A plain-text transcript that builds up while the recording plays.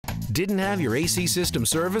Didn't have your AC system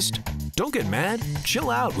serviced? Don't get mad. Chill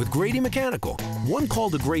out with Grady Mechanical. One call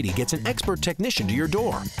to Grady gets an expert technician to your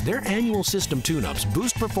door. Their annual system tune-ups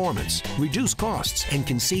boost performance, reduce costs, and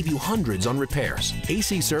can save you hundreds on repairs.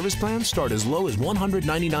 AC service plans start as low as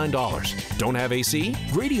 $199. Don't have AC?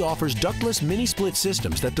 Grady offers ductless mini-split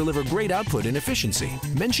systems that deliver great output and efficiency.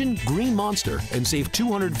 Mention Green Monster and save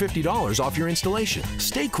 $250 off your installation.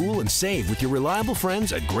 Stay cool and save with your reliable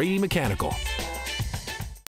friends at Grady Mechanical.